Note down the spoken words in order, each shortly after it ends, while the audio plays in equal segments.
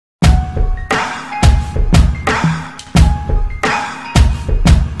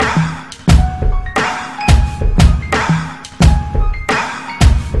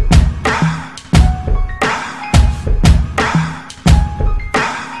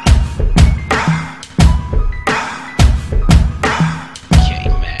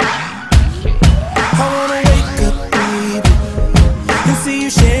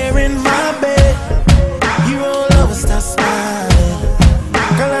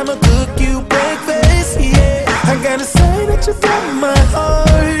let you grab my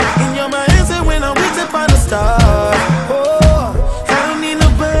heart. And you're my answer when I'm reaching for the star. Oh, I don't need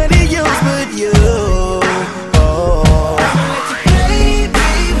nobody else but you.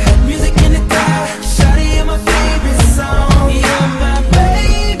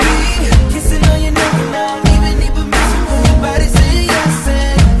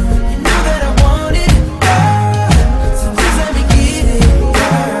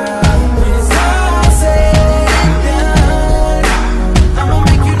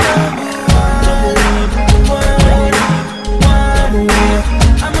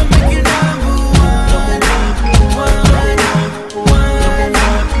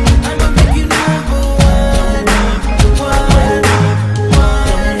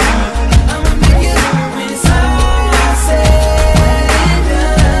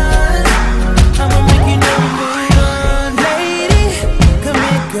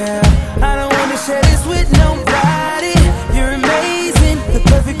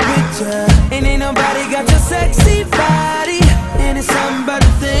 And ain't nobody got your sexy body. And it's something about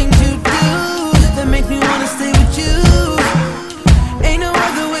the things you do that make me wanna stay with you. Ain't no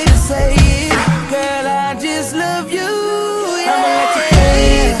other way to say it. Girl, I just love you. Yeah. I'ma let you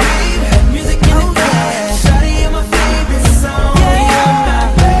play music in the car. Shawty, you're my favorite song. Yeah. You're my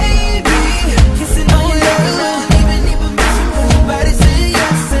baby, kissing on your lips. I don't even need permission 'cause your body says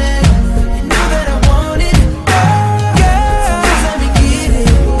yes. And you know that I want it, girl. So just let me get it.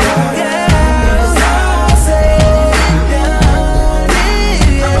 Yeah.